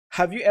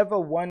Have you ever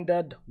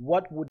wondered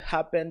what would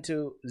happen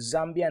to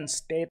Zambian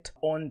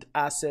state-owned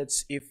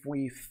assets if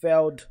we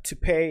failed to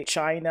pay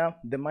China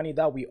the money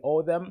that we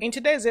owe them? In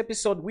today's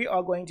episode, we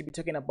are going to be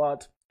talking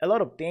about a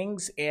lot of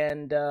things,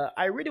 and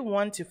I really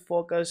want to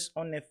focus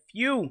on a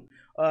few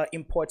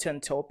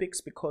important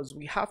topics because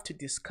we have to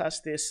discuss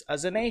this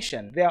as a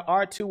nation. There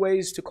are two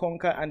ways to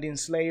conquer and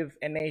enslave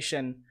a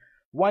nation.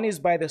 One is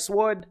by the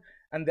sword,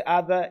 and the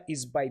other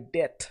is by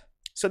debt.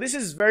 So this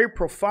is very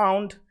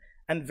profound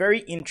and very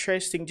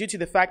interesting due to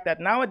the fact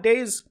that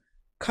nowadays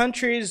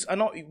countries are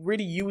not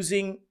really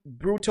using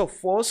brutal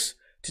force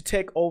to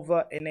take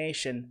over a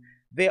nation.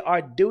 They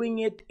are doing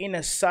it in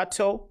a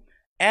subtle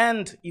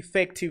and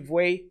effective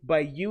way by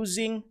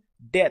using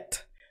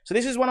debt. So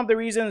this is one of the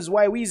reasons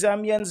why we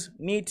Zambians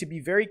need to be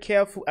very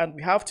careful, and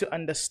we have to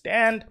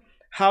understand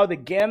how the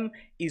game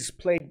is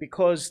played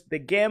because the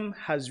game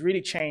has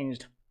really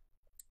changed.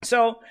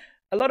 So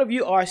a lot of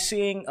you are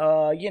seeing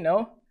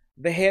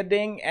the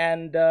heading,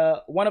 and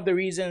one of the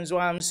reasons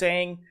why I'm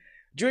saying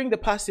during the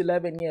past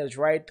 11 years,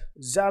 right,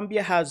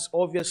 Zambia has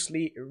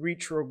obviously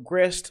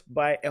retrogressed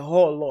by a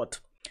whole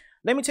lot.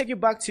 Let me take you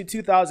back to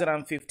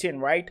 2015,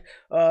 right,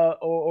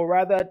 or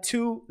rather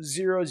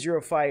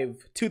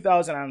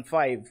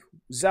 2005.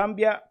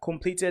 Zambia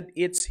completed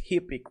its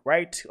HIPIC,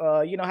 right,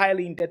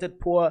 highly indebted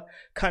poor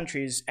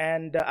countries,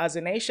 and as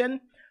a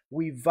nation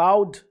we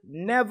vowed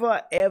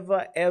never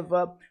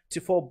ever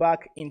to fall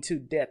back into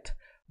debt.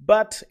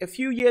 But a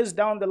few years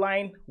down the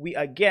line, we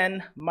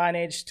again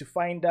managed to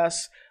find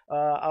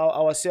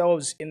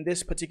ourselves in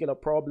this particular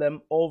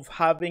problem of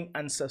having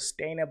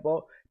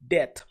unsustainable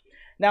debt.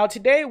 Now,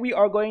 today we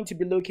are going to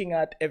be looking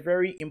at a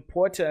very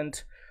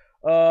important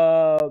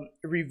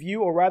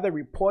review, or rather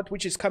report,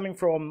 which is coming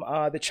from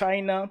the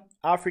China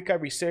Africa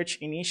Research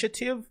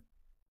Initiative.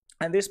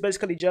 And this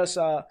basically just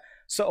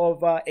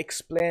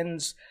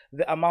explains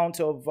the amount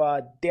of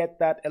debt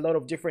that a lot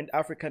of different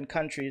African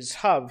countries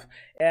have.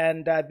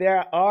 And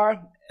there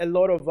are a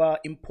lot of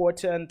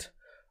important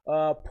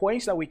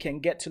points that we can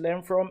get to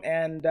learn from,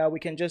 and we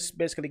can just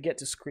basically get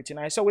to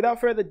scrutinize. So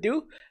without further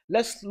ado,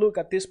 let's look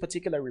at this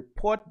particular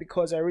report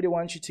because I really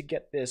want you to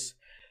get this.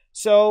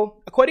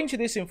 So according to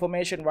this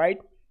information, right,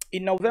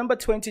 in November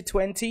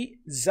 2020,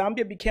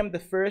 Zambia became the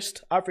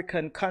first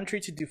African country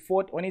to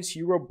default on its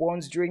euro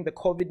bonds during the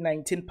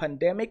COVID-19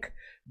 pandemic,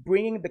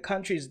 bringing the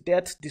country's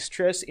debt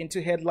distress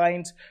into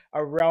headlines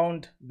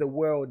around the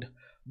world.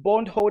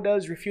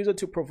 Bondholders' refusal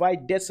to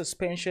provide debt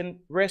suspension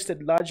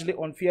rested largely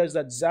on fears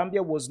that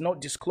Zambia was not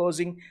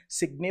disclosing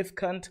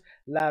significant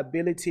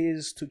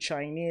liabilities to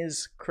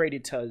Chinese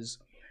creditors.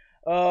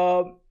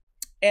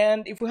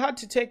 And if we had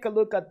to take a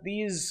look at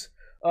these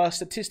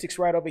statistics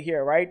right over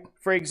here, right?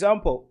 For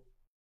example,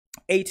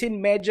 18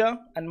 major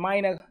and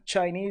minor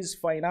Chinese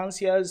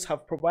financiers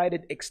have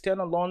provided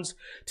external loans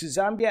to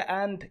Zambia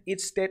and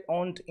its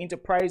state-owned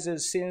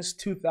enterprises since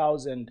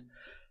 2000.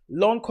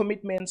 Loan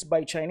commitments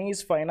by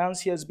Chinese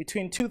financiers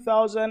between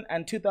 2000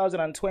 and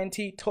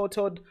 2020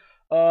 totaled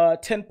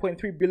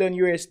 10.3 billion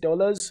US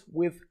dollars,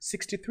 with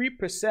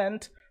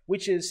 63%,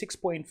 which is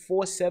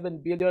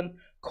 6.47 billion,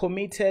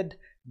 committed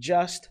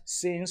just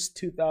since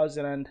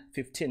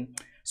 2015.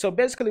 So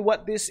basically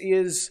what this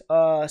is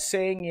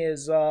saying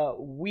is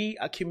we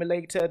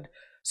accumulated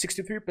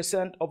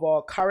 63% of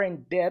our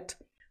current debt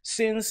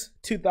since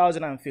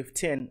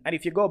 2015. And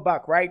if you go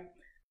back, right,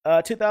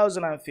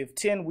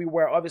 2015, we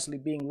were obviously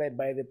being led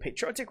by the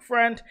Patriotic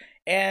Front,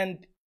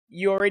 and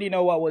you already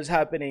know what was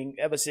happening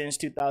ever since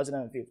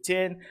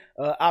 2015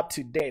 up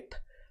to date.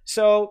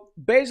 So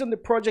based on the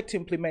project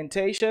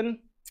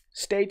implementation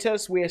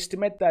status, we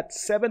estimate that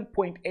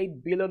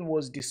 7.8 billion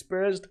was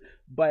dispersed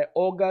by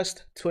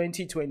August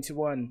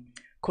 2021.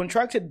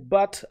 Contracted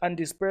but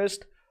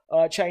undispersed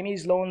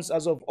Chinese loans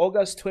as of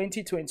August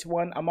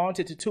 2021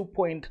 amounted to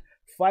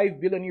 2.5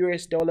 billion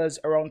US dollars,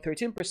 around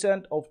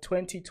 13% of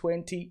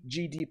 2020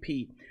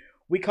 GDP.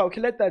 We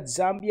calculate that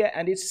Zambia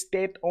and its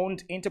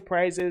state-owned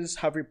enterprises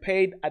have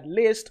repaid at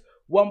least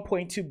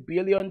 1.2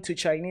 billion to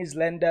Chinese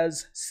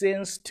lenders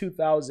since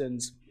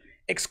 2000s.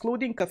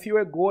 Excluding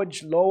Kafue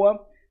Gorge Lower,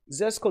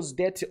 ZESCO's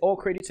debt to all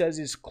creditors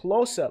is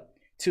closer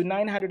to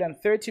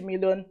 930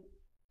 million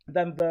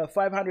than the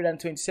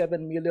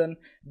 527 million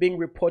being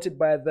reported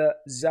by the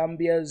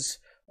Zambia's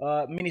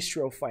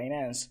Ministry of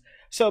Finance.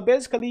 So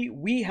basically,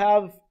 we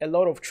have a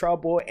lot of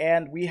trouble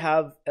and we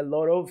have a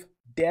lot of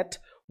debt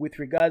with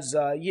regards,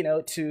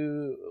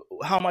 to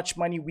how much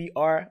money we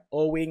are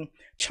owing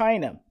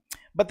China.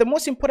 But the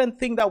most important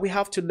thing that we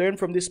have to learn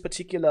from this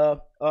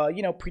particular,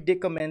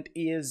 predicament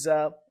is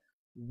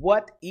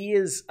what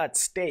is at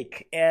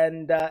stake.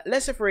 And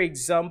let's say, for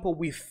example,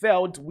 we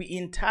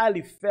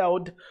entirely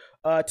failed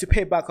to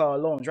pay back our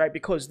loans, right?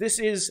 Because this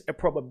is a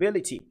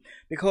probability,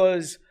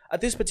 because at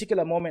this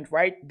particular moment,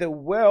 right, the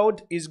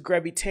world is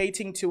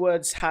gravitating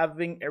towards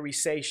having a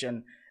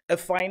recession. A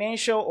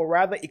financial, or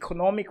rather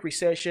economic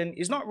recession,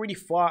 is not really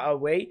far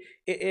away.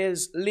 It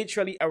is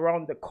literally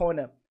around the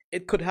corner.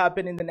 it could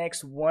happen in the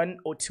next 1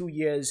 or 2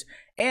 years.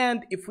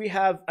 And if we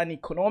have an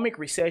economic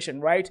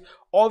recession, right,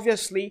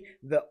 obviously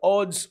the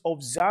odds of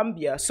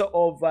Zambia sort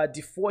of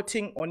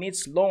defaulting on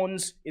its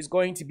loans is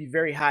going to be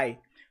very high.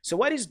 So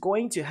what is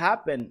going to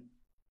happen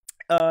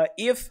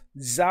if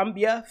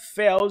Zambia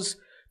fails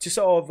to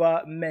sort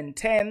of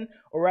maintain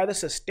or rather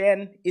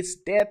sustain its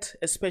debt,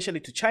 especially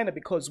to China,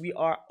 because we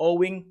are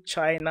owing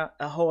China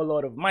a whole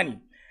lot of money.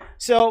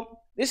 So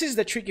this is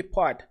the tricky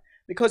part,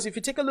 because if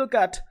you take a look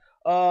at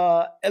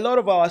a lot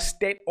of our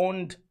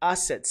state-owned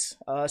assets,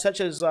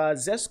 such as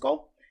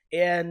Zesco,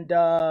 and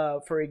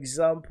for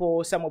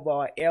example, some of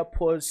our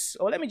airports,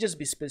 or let me just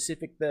be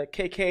specific, the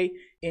KK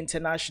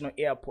International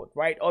Airport,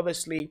 right?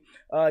 Obviously,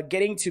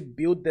 getting to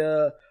build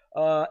the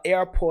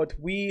airport,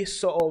 we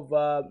sort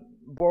of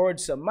borrowed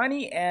some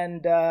money,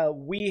 and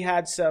we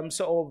had some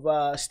sort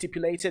of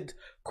stipulated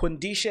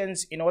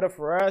conditions in order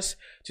for us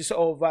to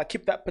sort of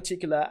keep that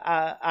particular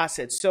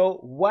asset. So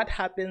what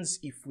happens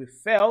if we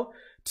fail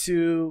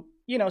to,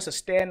 you know,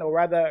 sustain or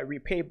rather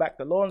repay back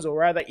the loans, or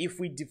rather if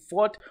we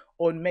default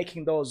on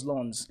making those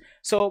loans?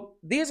 So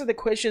these are the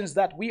questions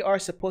that we are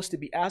supposed to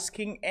be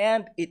asking,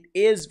 and it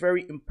is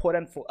very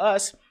important for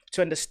us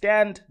to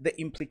understand the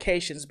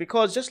implications,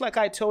 because just like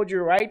I told you,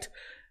 right,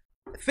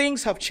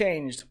 things have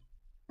changed.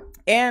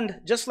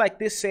 And just like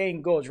this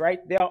saying goes,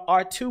 right, there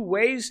are two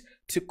ways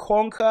to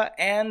conquer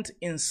and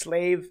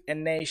enslave a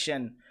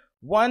nation.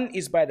 One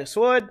is by the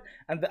sword,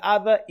 and the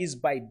other is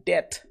by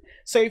debt.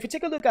 So if you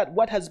take a look at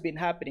what has been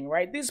happening,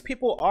 right, these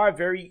people are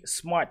very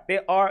smart, they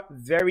are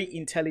very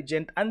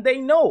intelligent, and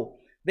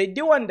they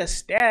do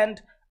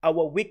understand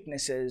our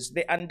weaknesses.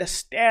 They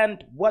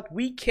understand what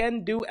we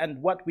can do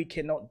and what we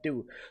cannot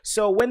do.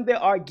 So when they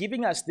are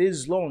giving us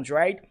these loans,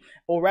 right,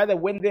 or rather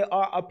when they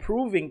are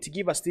approving to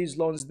give us these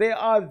loans, they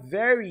are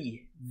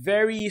very,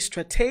 very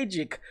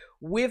strategic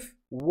with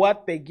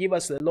what they give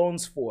us the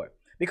loans for.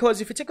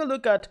 Because if you take a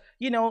look at,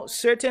 you know,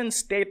 certain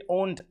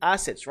state-owned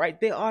assets, right,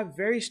 they are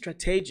very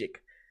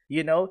strategic.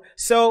 You know,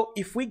 so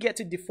if we get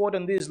to default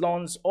on these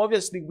loans,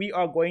 obviously we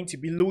are going to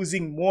be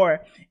losing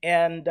more.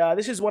 And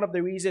this is one of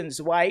the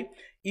reasons why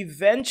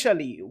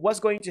eventually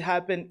what's going to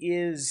happen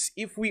is,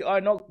 if we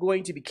are not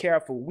going to be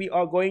careful, we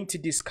are going to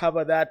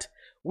discover that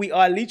we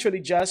are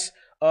literally just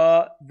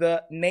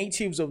the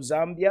natives of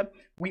Zambia.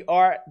 We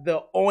are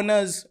the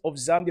owners of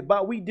Zambia,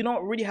 but we do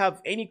not really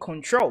have any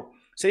control.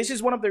 So this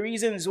is one of the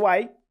reasons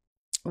why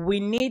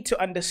we need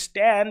to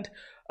understand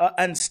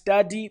and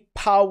study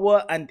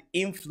power and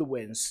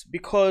influence,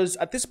 because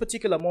at this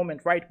particular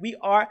moment, right, we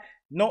are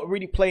not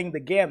really playing the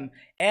game,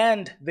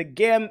 and the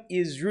game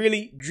is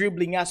really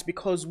dribbling us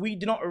because we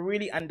do not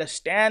really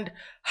understand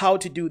how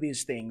to do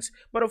these things.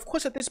 But of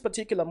course, at this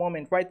particular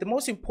moment, right, the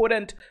most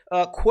important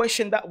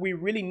question that we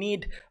really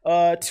need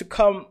to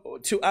come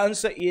to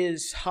answer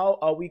is, how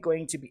are we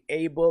going to be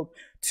able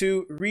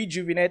to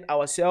rejuvenate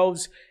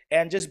ourselves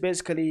and just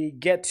basically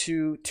get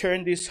to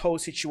turn this whole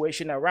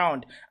situation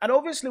around? And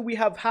obviously we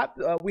have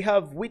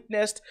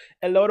witnessed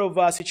a lot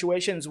of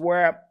situations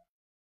where,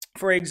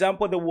 for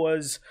example, there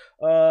was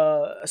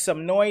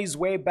some noise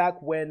way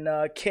back when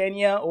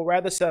Kenya, or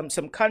rather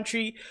some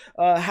country,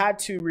 had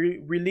to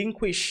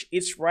relinquish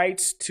its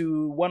rights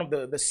to one of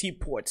the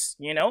seaports,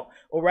 you know,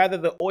 or rather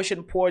the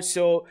ocean ports,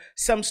 so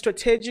some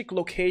strategic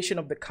location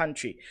of the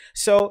country.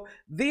 So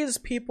these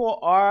people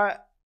are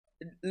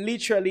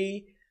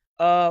literally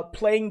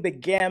playing the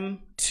game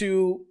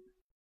to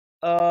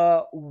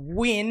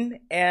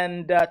win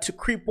and to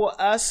cripple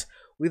us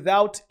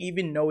without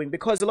even knowing,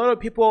 because a lot of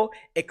people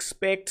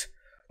expect,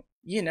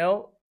 you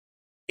know,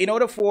 in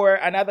order for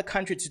another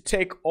country to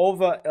take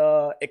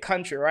over a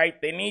country,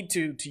 right, they need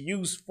to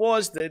use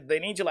force, they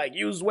need to like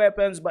use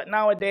weapons. But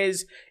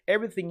nowadays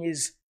everything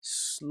is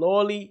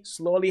slowly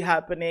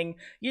happening,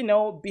 you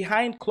know,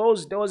 behind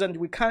closed doors, and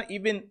we can't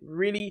even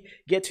really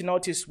get to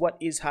notice what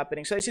is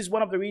happening. So this is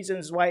one of the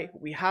reasons why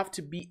we have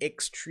to be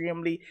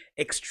extremely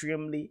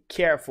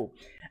careful.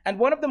 And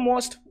one of the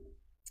most,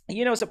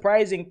 you know,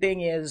 surprising thing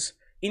is,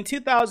 in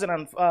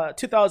 2005,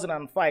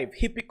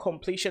 hippie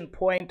completion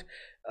point,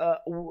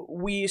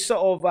 we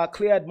sort of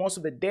cleared most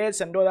of the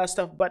debts and all that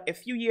stuff. But a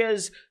few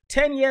years,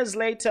 10 years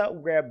later,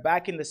 we're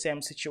back in the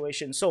same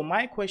situation. So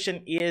my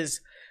question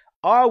is,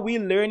 are we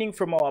learning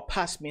from our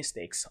past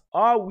mistakes?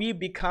 Are we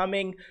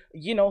becoming,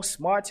 you know,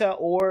 smarter,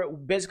 or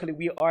basically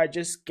we are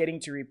just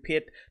getting to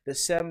repeat the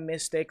same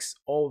mistakes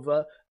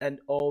over and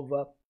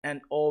over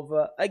and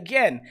over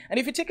again? And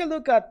if you take a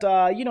look at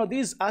you know,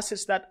 these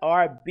assets that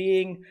are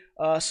being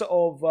sort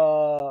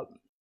of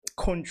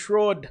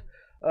controlled,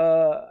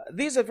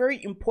 these are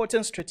very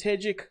important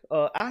strategic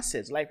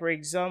assets. Like, for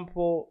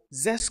example,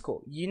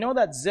 Zesco. You know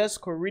that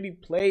Zesco really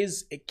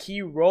plays a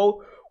key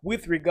role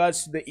with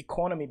regards to the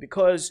economy,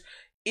 because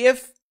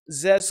if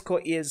Zesco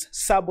is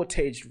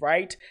sabotaged,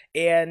 right,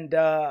 and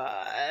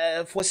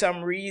for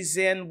some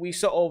reason we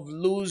sort of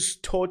lose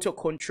total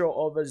control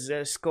over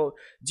Zesco,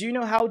 do you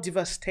know how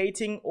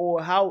devastating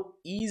or how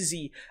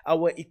easy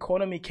our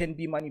economy can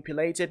be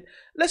manipulated?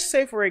 Let's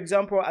say, for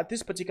example, at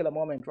this particular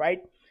moment, right,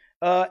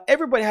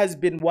 everybody has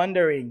been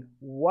wondering,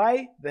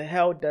 why the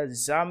hell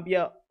does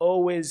Zambia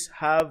always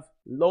have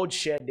load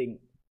shedding?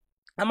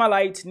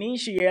 Amalite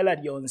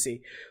Nishiela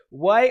Dionse,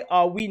 why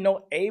are we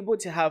not able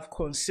to have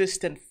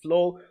consistent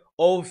flow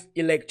of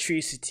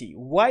electricity?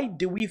 Why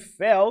do we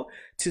fail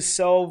to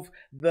solve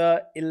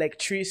the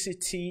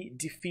electricity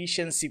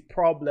deficiency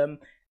problem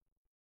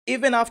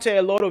even after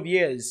a lot of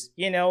years?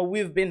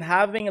 We've been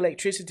having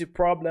electricity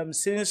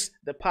problems since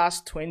the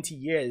past 20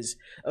 years.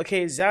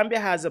 Okay, Zambia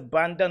has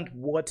abundant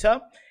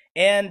water,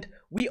 and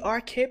we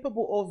are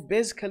capable of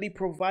basically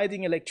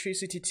providing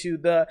electricity to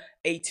the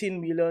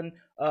 18 million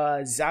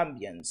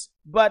Zambians.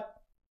 But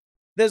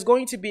there's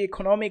going to be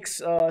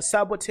economics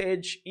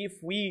sabotage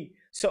if we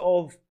sort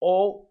of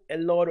owe a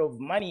lot of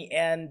money,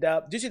 and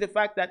due to the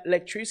fact that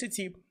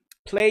electricity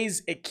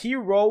plays a key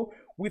role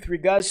with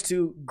regards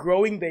to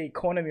growing the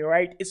economy,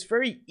 right? It's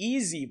very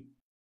easy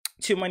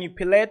to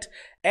manipulate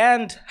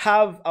and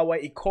have our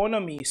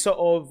economy sort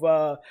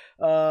of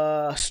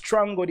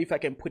strangled, if I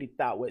can put it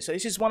that way. So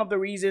this is one of the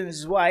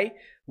reasons why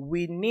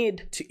we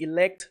need to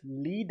elect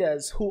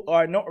leaders who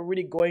are not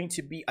really going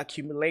to be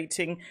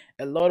accumulating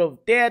a lot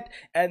of debt,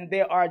 and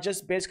they are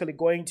just basically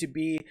going to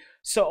be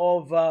sort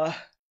of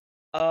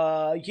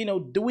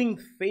doing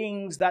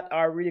things that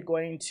are really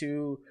going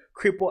to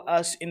cripple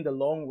us in the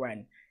long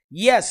run.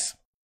 Yes,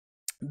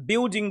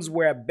 buildings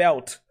were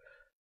built,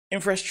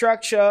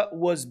 infrastructure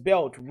was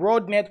built,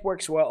 road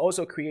networks were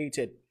also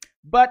created.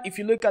 But if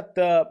you look at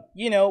the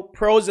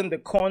pros and the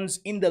cons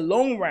in the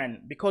long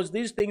run, because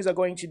these things are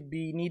going to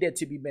be needed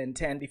to be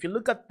maintained, if you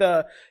look at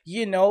the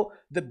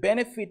the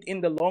benefit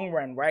in the long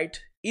run, right,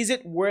 is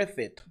it worth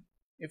it,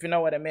 if you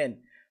know what I mean?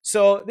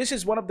 So this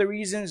is one of the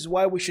reasons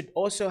why we should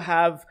also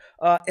have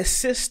a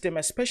system,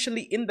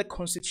 especially in the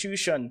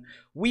constitution.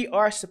 We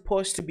are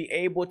supposed to be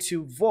able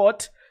to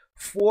vote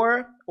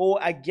for or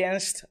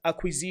against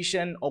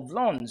acquisition of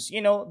loans.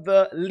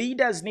 The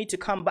leaders need to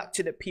come back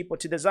to the people,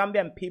 to the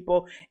Zambian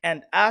people,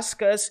 and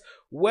ask us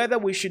whether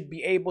we should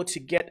be able to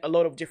get a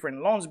lot of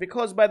different loans,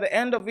 because by the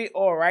end of it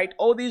all, right,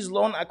 all these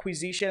loan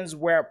acquisitions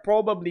were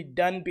probably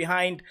done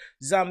behind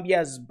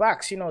Zambia's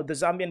backs, the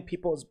Zambian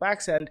people's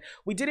backs, and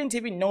we didn't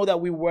even know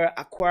that we were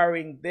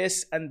acquiring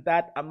this and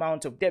that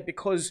amount of debt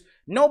because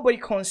nobody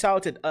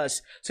consulted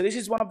us. So this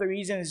is one of the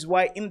reasons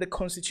why in the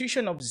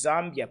constitution of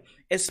Zambia,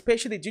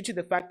 especially due to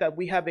the fact that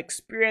we have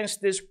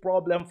experienced this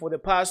problem for the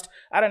past,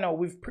 I don't know,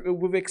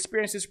 we've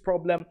experienced this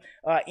problem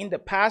in the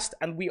past,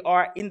 and we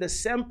are in the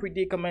same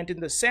predicament,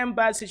 in the same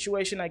bad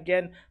situation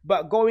again,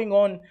 but going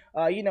on,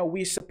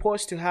 we're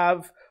supposed to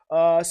have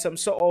some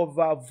sort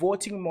of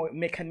voting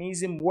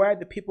mechanism where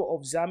the people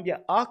of Zambia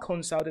are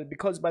consulted,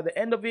 because by the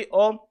end of it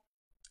all,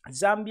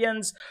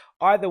 Zambians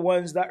are the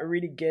ones that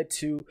really get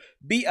to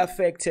be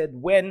affected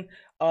when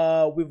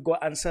we've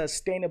got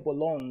unsustainable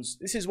loans.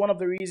 This is one of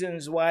the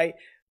reasons why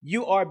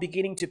you are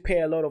beginning to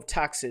pay a lot of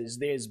taxes.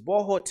 There's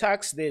Boho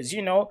tax, there's,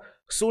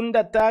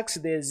 Sunda tax,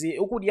 there's the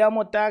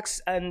Ukudiamo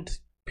tax, and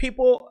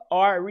people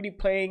are really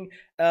paying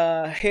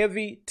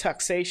heavy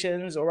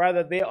taxations, or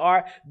rather they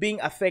are being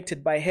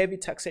affected by heavy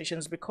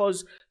taxations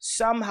because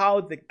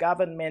somehow the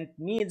government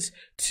needs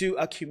to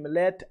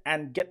accumulate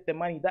and get the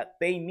money that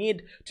they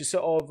need to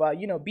sort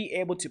of be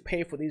able to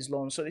pay for these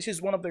loans. So this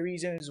is one of the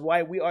reasons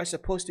why we are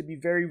supposed to be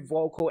very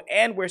vocal,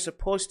 and we're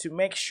supposed to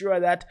make sure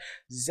that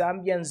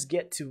Zambians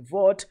get to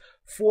vote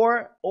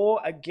for or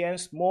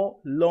against more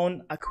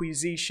loan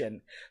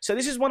acquisition. So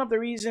this is one of the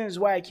reasons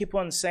why I keep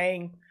on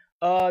saying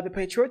the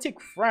Patriotic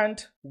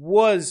Front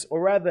was, or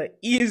rather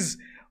is,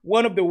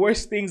 one of the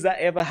worst things that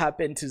ever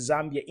happened to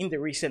Zambia in the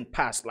recent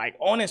past. Like,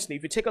 honestly,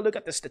 if you take a look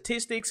at the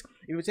statistics,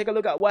 if you take a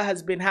look at what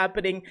has been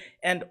happening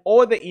and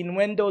all the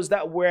innuendos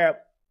that were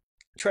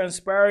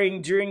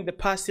transpiring during the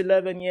past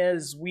 11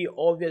 years, we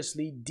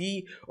obviously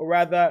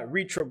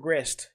retrogressed.